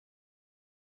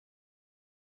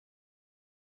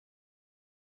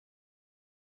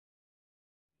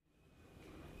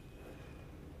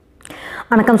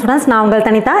வணக்கம் ஸ்டூடண்ட்ஸ், நான் உங்கள்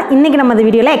தனிதா. இன்னைக்கு நம்ம இந்த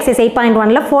வீடியோல எக்ஸசைஸ்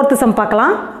 8.1ல 4th சம்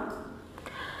பார்க்கலாம்.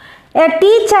 A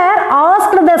teacher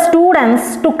asked the students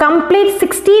to complete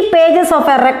 60 pages of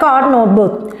a record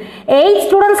notebook. 8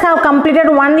 students have completed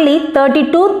only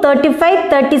 32, 35,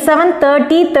 37,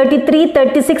 30, 33,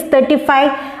 36, 35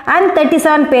 and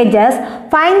 37 pages.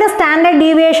 Find the standard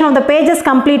deviation of the pages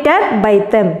completed by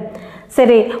them.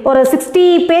 சரி, ஒரு 60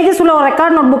 pages உள்ள ஒரு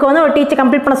record note புக்கை வந்து ஒரு teacher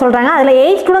complete பண்ண சொல்கிறாங்க. அதில்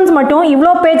 8 ஸ்டூடெண்ட்ஸ் மட்டும்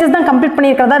இவ்வளோ பேஜஸ் தான் கம்ப்ளீட்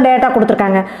பண்ணியிருக்கிறதா டேட்டா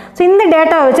கொடுத்துருக்காங்க. ஸோ இந்த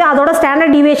டேட்டாவை வச்சு அதோட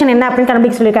ஸ்டாண்டர்ட் டிவியேஷன் என்ன அப்படின்னு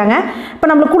கண்டுபிடிக்க சொல்லியிருக்காங்க. இப்போ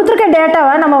நம்மளுக்கு கொடுத்துருக்க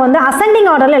டேட்டாவை நம்ம வந்து அசெண்டிங்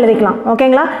ஆர்டரில் எழுதிக்கலாம்.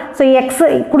 ஓகேங்களா? ஸோ எக்ஸ்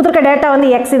கொடுத்துருக்க டேட்டா வந்து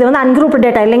எக்ஸ், இது வந்து அன்குரூப்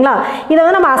டேட்டா இல்லைங்களா? இதை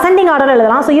வந்து நம்ம அசெண்டிங் ஆர்டரில்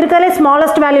எழுதலாம். ஸோ இருக்கிறதுலே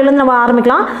ஸ்மாலஸ்ட் வேல்யூலேருந்து நம்ம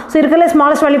ஆரம்பிக்கலாம். ஸோ இருக்கிறதுலே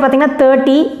ஸ்மாலஸ்ட் வேல்யூ பார்த்தீங்கன்னா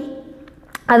 30,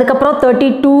 அதுக்கப்புறம்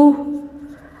 32,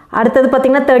 அடுத்தது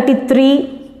பார்த்தீங்கன்னா 33.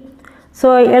 ஸோ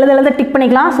எழுத டிக்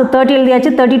பண்ணிக்கலாம். ஸோ 30 எழுதியாச்சு,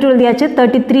 32 எழுதியாச்சு,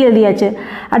 33 எழுதியாச்சு.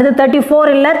 அடுத்து 34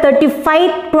 இல்லை, 35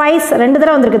 ட்வைஸ், 2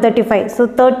 தடவை வந்திருக்கு 35. ஸோ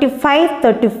 35,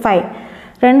 35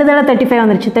 2 தடவை 35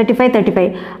 வந்துருச்சு, 35, 35.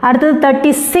 அடுத்தது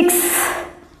 36.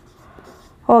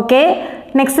 ஓகே,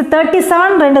 நெக்ஸ்ட்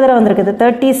 37 2 தடவை வந்திருக்குது,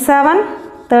 37,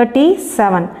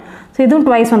 37. ஸோ இதுவும்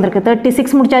ட்வைஸ் வந்திருக்கு.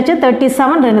 36 முடிச்சாச்சு,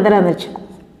 37 2 தடவை வந்துருச்சு.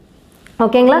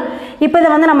 ஓகேங்களா? இப்போ இதை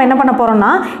வந்து நம்ம என்ன பண்ண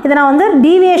போகிறோம்னா, இதை நான் வந்து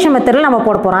டீவியேஷன் மெத்தடில் நம்ம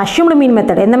போட போகிறோம். அஷ்யூம்டு மீன்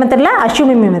மெத்தட். எந்த மெத்தடில்?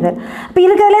 அஷ்யூம்டு மீன் மெத்தட். இப்போ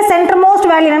இருக்கிறதுல சென்டர் மோஸ்ட்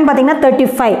வேல்யூ என்னன்னு பார்த்தீங்கன்னா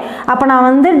 35. அப்போ நான்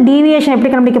வந்து டீவியேஷன்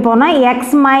எப்படி கண்டுபிடிக்க போகிறேன்னா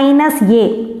எக்ஸ் மைனஸ் ஏ.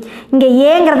 இங்கே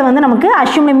ஏங்கிறது வந்து நமக்கு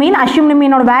அஷ்யூம்டு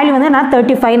மீனோட வேல்யூ வந்து நான்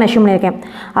 35 அஷ்யூம் பண்ணியிருக்கேன்.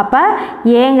 அப்போ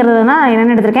ஏங்கிறது நான்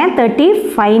என்னென்னு எடுத்திருக்கேன்?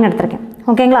 35 எடுத்திருக்கேன்.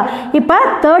 ஓகேங்களா? இப்போ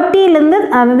 30லேருந்து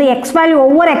அதாவது எக்ஸ் வேல்யூ,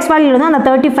 ஒவ்வொரு எக்ஸ் வேல்யூலேருந்து அந்த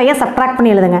 35 சப்ட்ராக்ட் பண்ணி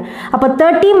எழுதுங்க. அப்போ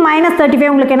 30 மைனஸ் 35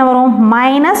 உங்களுக்கு என்ன வரும்?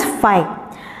 -5.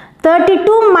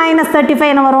 32 மைனஸ் 35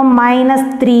 என்ன வரும்?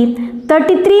 -3.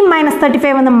 33 மைனஸ்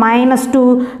 35 வந்து -2.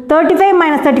 35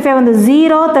 மைனஸ் 35 வந்து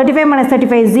 0. 35 மைனஸ்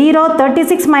 35 0.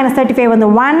 36 மைனஸ் 35 வந்து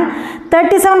 1.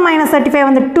 37 மைனஸ் 35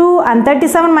 வந்து 2 அண்ட்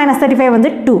 37 மைனஸ் 35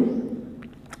 வந்து 2.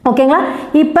 ஓகேங்களா?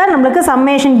 இப்போ நம்மளுக்கு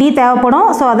சம்மேஷன் டி தேவைப்படும்.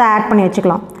 ஸோ அதை ஆட் பண்ணி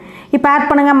வச்சுக்கலாம். இப்போ ஆட்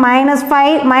பண்ணுங்கள்.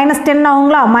 -5 -10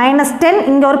 ஆகுங்களா? -10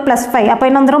 இங்கே ஒரு +5. அப்போ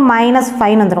என்ன வந்துடும்?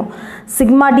 -5 வந்துடும்.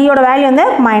 சிக்மா டியோட வேல்யூ வந்து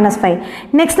 -5.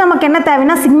 நெக்ஸ்ட் நமக்கு என்ன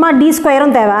தேவைன்னா சிக்மா டி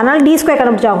ஸ்கொயரும் தேவை. அதனால் டி ஸ்கொயர்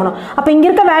கண்டுபிடிச்சாகணும். அப்போ இங்கே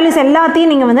இருக்க வேல்யூஸ்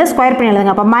எல்லாத்தையும் நீங்கள் வந்து ஸ்கொயர் பண்ணி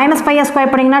எழுதுங்க. அப்போ -5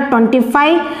 ஸ்கொயர் பண்ணிங்கன்னா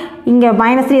 25, இங்கே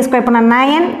 -3 ஸ்கொயர் பண்ணால்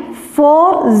 9, 4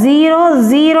 0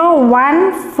 0 1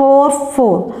 4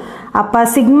 4. அப்போ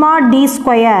sigma D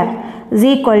square is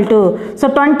equal to, so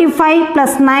 25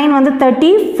 plus 9 வந்து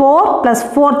 34 plus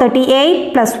 4 38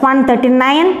 plus 1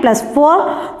 39 plus 4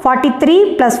 43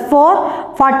 plus 4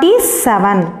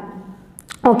 47.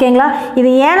 ஓகேங்களா? இது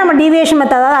ஏன் நம்ம டீவியேஷன்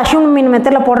மெத்தட், அதாவது அஷ்யூம்டு மீன்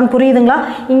மெத்தடில் போடணும்னு புரியுதுங்களா?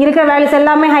 இங்கே இருக்கிற வேல்யூஸ்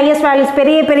எல்லாமே ஹையஸ்ட் வேல்யூஸ்,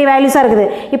 பெரிய பெரிய வேல்யூஸாக இருக்குது.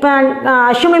 இப்போ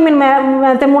அஷ்யூம்டு மீன்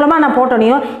மெத்தட் மூலமாக நான்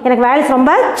போட்டோனையும் எனக்கு வேல்யூஸ்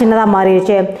ரொம்ப சின்னதாக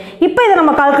மாறிடுச்சு. இப்போ இதை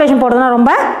நம்ம கால்குலேஷன் போடுறதுனா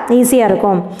ரொம்ப ஈஸியாக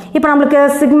இருக்கும். இப்போ நம்மளுக்கு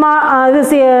சிக்மா இது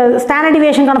ஸ்டாண்டர்ட்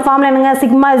டிவியேஷனுக்கான ஃபார்முலா என்னங்க?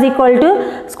 Sigma is equal to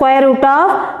square root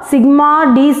of sigma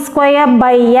D square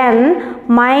by N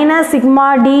minus sigma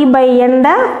D by N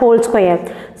the whole square.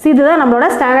 So இதுதான் நம்மளோட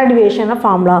ஸ்டாண்டர்ட் டிவியேஷன்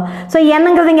ஃபார்முலா. ஸோ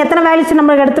என்னங்கிறது இங்கே எத்தனை வேல்யூஸ்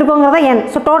நம்மளுக்கு எடுத்துருக்கோங்கிறதா என்.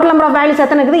 So total number of values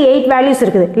எத்தனை இருக்குது? 8 values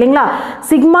இருக்குது இல்லைங்களா?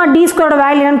 சிக்மா டி ஸ்கொயரோட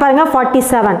வேல்யூ என்னன்னு பாருங்கள்,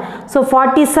 47. So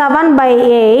 47 by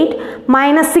 8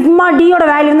 minus sigma டியோட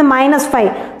value வந்து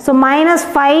 -5. So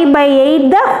 -5 by 8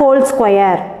 the whole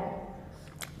square.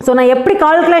 So நான் எப்படி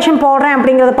கால்குலேஷன் போடுறேன்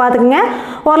அப்படிங்கிறத பார்த்துக்குங்க.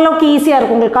 ஓரளவுக்கு ஈஸியாக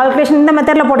இருக்கும் உங்களுக்கு. கால்குலேஷன் இந்த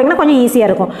மெத்தடில் போட்டிங்கன்னா கொஞ்சம் ஈஸியாக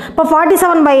இருக்கும். இப்போ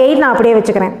 47 by 8 நான் அப்படியே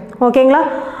வச்சுக்கிறேன். ஓகேங்களா?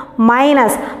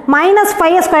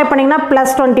 -5 ஸ்கொயர் பண்ணிங்கன்னா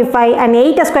 +25 அண்ட்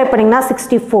 8 ஸ்கொயர் பண்ணிங்கன்னா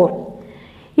 64.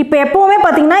 இப்போ எப்போவுமே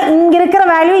பார்த்தீங்கன்னா இங்கே இருக்கிற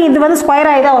வேல்யூ இது வந்து ஸ்கொயர்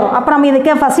ஆகி தான் வரும். அப்போ நம்ம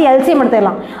இதுக்கு ஃபஸ்ட்டு எல்சிஎம்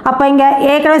எடுத்துடலாம். அப்போ இங்கே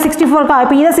ஏற்கனவே 64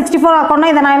 இப்போ இதை 64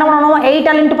 ஆக்கணும்னா இதை நான் என்ன பண்ணணும்? 8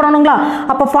 ஆல் இன்ட்டு பண்ணணுங்களா?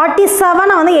 அப்போ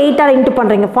 47 வந்து 8 ஆல் இன்ட்டு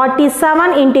பண்ணுறீங்க.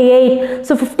 47 × 8.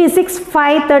 ஸோ 56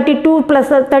 5 32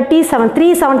 + 37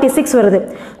 376 வருது.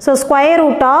 So square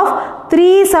root of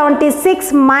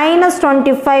 376 -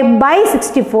 25 by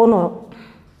 64 வரும்.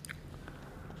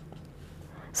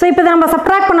 ஸோ இப்போ இதை நம்ம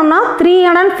சப்ட்ராக்ட் பண்ணோம்னா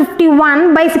 351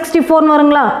 by 64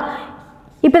 வருங்களா?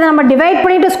 இப்போ இதை நம்ம டிவைட்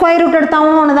பண்ணிவிட்டு ஸ்கொயர் ரூட்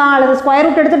எடுத்தாலும் ஒன்று தான், அல்லது ஸ்கொயர்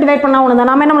ரூட் எடுத்து டிவைட் பண்ணால் ஒன்று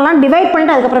தான். நம்ம என்ன பண்ணலாம்? டிவைட்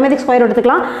பண்ணிட்டு அதுக்கப்புறமேட்டுக்கு ஸ்கொயர்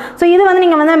எடுத்துக்கலாம். ஸோ இது வந்து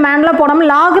நீங்கள் வந்து மேனுவலாக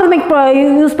போடாமல் லாகரித்மிக்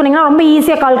யூஸ் பண்ணிங்கன்னா ரொம்ப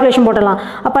ஈஸியாக கால்குலேஷன் போட்டுடலாம்.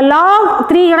 அப்போ லாக்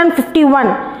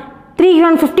 351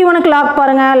 351க்கு லாக்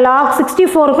பாருங்கள், லாக்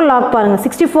 64க்கும் லாக் பாருங்கள்.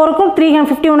 64க்கும்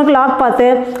 351க்கு லாக் பார்த்து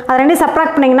அது ரெண்டையும்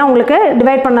சப்ட்ராக்ட் பண்ணிங்கன்னா உங்களுக்கு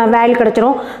டிவைட் பண்ண வேல்யூ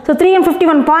கிடச்சிரும். ஸோ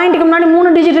 351 பாயிண்ட்டுக்கு முன்னாடி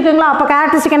 3 டிஜிட் இருக்குங்களா? அப்போ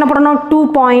கேரக்டரிஸ்டிக் என்ன போடணும்? 2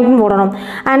 பாயிண்ட்னு போடணும்.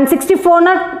 அண்ட்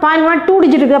 64னா பாயிண்ட் 2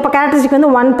 டிஜிட் இருக்குது. அப்போ கேரக்டரிஸ்டிக்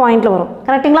வந்து 1 பாயிண்ட்டில் வரும்.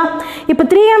 கரெக்டுங்களா? இப்போ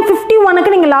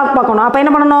 351க்கு நீங்கள் லாக் பார்க்கணும். அப்போ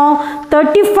என்ன பண்ணணும்?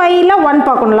 35ல் 1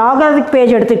 பார்க்கணும். லாகரித்மிக்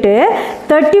பேஜ் எடுத்துகிட்டு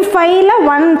 35ல்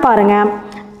 1 பாருங்கள்.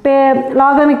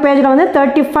 லாகரித்மிக் பேஜில் வந்து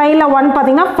 35ல் 1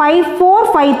 பார்த்தீங்கன்னா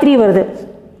 5453 வருது.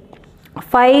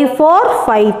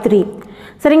 5453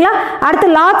 சரிங்களா. அடுத்து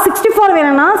log 64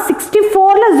 வேணும்னா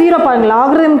 64ல் 0 பாருங்க.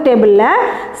 லாகரித்மிக் டேபிளில்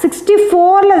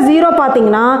 64ல் 0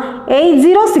 பார்த்தீங்கன்னா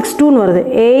 8062 வருது.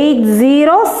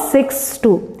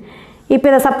 8062. இப்போ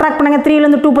இதை சப்ராக்ட் பண்ணுங்க.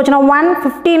 3லேருந்து 2 போச்சுன்னா 1,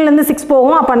 15லேருந்து 6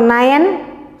 போகும், அப்போ 9,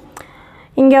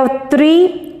 இங்கே 3,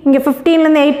 இங்கே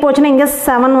 15லேருந்து 8 போச்சுன்னா இங்கே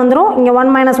 7 வந்துடும், இங்கே 1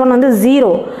 - 1 வந்து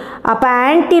 0. அப்போ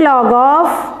ஆன்டிலாக்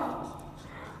ஆஃப்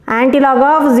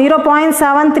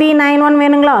 0.7391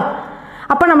 வேணுங்களா.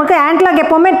 அப்போ நமக்கு ஆன்டிலாக்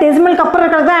எப்போவுமே டெசிமலுக்கு அப்புறம்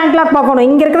இருக்கிறது தான் ஆன்டிலாக் பார்க்கணும்.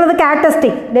 இங்கே இருக்கிறது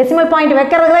கேரக்டரிஸ்டிக், டெசிமல் பாயிண்ட்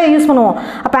வைக்கிறது தான் யூஸ் பண்ணுவோம்.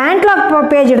 அப்போ ஆன்டிலாக்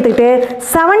பேஜ் எடுத்துக்கிட்டு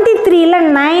 73ல்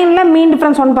 9ல் மீன்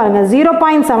டிஃப்ரென்ஸ் 1 பாருங்கள்.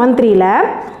 0.73ல்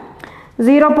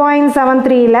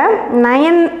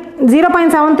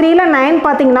 9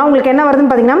 பார்த்தீங்கன்னா உங்களுக்கு என்ன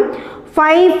வருதுன்னு பார்த்தீங்கன்னா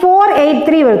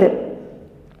 5483 வருது.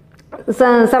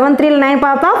 73ல் 9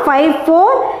 பார்த்தா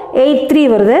 5483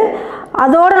 வருது.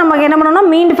 அதோடு நமக்கு என்ன பண்ணணும்னா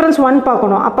மீன் டிஃப்ரென்ஸ் 1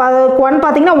 பார்க்கணும். அப்போ அது 1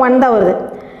 பார்த்தீங்கன்னா 1 தான் வருது.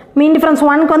 மீன் டிஃப்ரென்ஸ்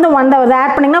 1க்கு வந்து 1 தான் வருது.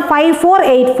 ஆட் பண்ணிங்கன்னா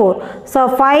 5484. ஸோ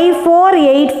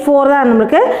 5484 தான்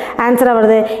நம்மளுக்கு ஆன்சராக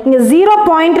வருது. இங்கே 0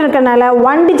 பாயிண்ட் இருக்கிறனால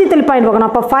 1 டிஜிட்டல் பாயிண்ட் பார்க்கணும்.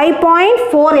 அப்போ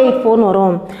 5.484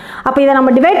 வரும். அப்போ இதை நம்ம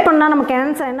டிவைட் பண்ணால் நமக்கு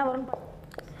ஆன்சர் என்ன வரும்?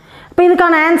 இப்போ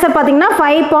இதுக்கான ஆன்சர் பார்த்தீங்கன்னா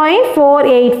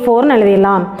 5.484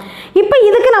 எழுதிடலாம். இப்போ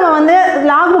இதுக்கு நம்ம வந்து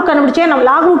லாக் புக் கண்டுபிடிச்சே நம்ம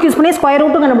லாக் புக் யூஸ் பண்ணி ஸ்கொயர்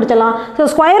ரூட்டும் கண்டுபிடிச்சலாம். ஸோ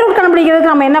ஸ்கொயர் ரூட்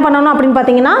கண்டுபிடிக்கிறதுக்கு நம்ம என்ன பண்ணணும் அப்படின்னு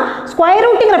பார்த்தீங்கன்னா ஸ்கொயர்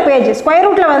ரூட்டுங்கிற பேஜ், ஸ்கொயர்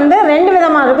ரூட்டில் வந்து 2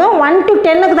 விதமாக இருக்கும். 1 to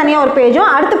 10க்கு தனியாக ஒரு பேஜும்,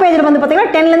 அடுத்த பேஜில் வந்து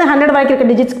பார்த்தீங்கன்னா 10லேருந்து 100 வரைக்கும் இருக்க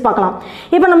டிஜிட்ஸ்க்கு பார்க்கலாம்.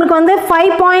 இப்போ நம்மளுக்கு வந்து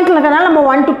 5 பாயிண்ட் இருக்கிறனால நம்ம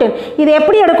 1 to 10 இது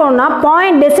எப்படி எடுக்கணும்னா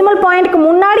டெசிமல் பாயிண்ட்டுக்கு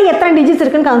முன்னாடி எத்தனை டிஜிட்ஸ்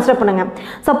இருக்குன்னு கன்சிடர் பண்ணுங்க.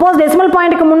 சப்போஸ் டெசிமல்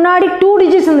பாயிண்ட்டுக்கு முன்னாடி 2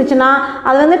 டிஜிட்ஸ் இருந்துச்சுன்னா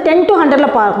அது வந்து 10 to 100ல்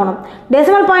பார்க்கணும்.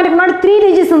 டெசிமல் பாயிண்ட்டுக்கு முன்னாடி 3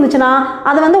 டிஜிட்ஸ் இருந்துச்சுன்னா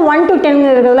அது வந்து 1 to 10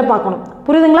 இருக்கிறதுல பார்க்கணும்.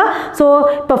 புரியுதுங்களா? ஸோ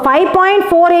இப்போ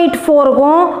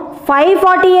 5.484க்கும்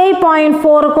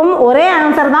 548.4க்கும் ஒரே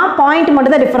ஆன்சர் தான், பாயிண்ட்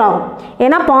மட்டும் தான் டிஃபர் ஆகும்.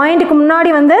 ஏன்னா பாயிண்ட்டுக்கு முன்னாடி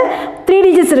வந்து 3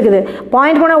 டிஜிட்ஸ் இருக்குது.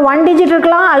 பாயிண்ட்டுக்கு முன்னாடி 1 டிஜிட்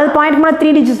இருக்கலாம், அல்லது பாயிண்ட்டுக்கு முன்னாடி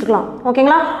 3 டிஜிட்ஸ் இருக்கலாம்.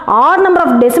 ஓகேங்களா? ஆட் நம்பர்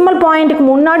ஆஃப் டெசிமல் பாயிண்ட்டுக்கு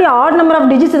முன்னாடி ஆட் நம்பர் ஆஃப்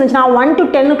டிஜிட்ஸ் இருந்துச்சுன்னா 1 to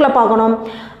 10க்குள்ளே பார்க்கணும்.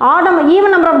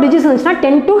 ஈவன் நம்பர் ஆஃப் டிஜிட்ஸ் இருந்துச்சுன்னா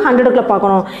 10 to 100க்குள்ளே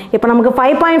பார்க்கணும். இப்போ நமக்கு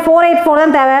 5.484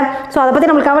 தான் தேவை. ஸோ அதை பற்றி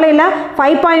நம்மளுக்கு கவலை இல்லை.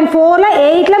 5.4ல்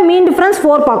 8ல் மீன் டிஃப்ரென்ஸ்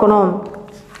 4 பார்க்கணும்.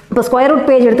 இப்போ ஸ்கொயர் ரூட்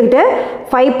பேஜ் எடுத்துக்கிட்டு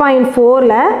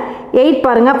 5.4ல் 8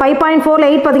 பாருங்கள். 5.4ல்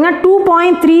 8 பார்த்தீங்கன்னா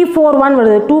 2.341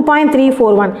 வருது.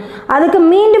 2.341. அதுக்கு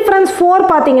மீன் டிஃப்ரென்ஸ் 4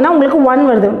 பார்த்தீங்கன்னா உங்களுக்கு 1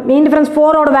 வருது. மீன் டிஃப்ரென்ஸ்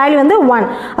 4ஓட வேல்யூ வந்து 1.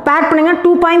 அப்போ ஆட் பண்ணிங்கன்னா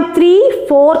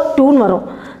 2.342 வரும்.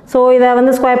 ஸோ இதை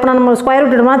வந்து ஸ்கொயர் பண்ணால் நம்ம ஸ்கொயர்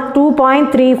ரூட் எடுத்தோம்னா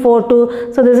 2.342.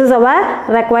 So this is our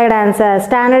required answer.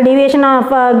 Standard deviation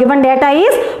of given data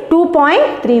is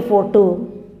 2.342.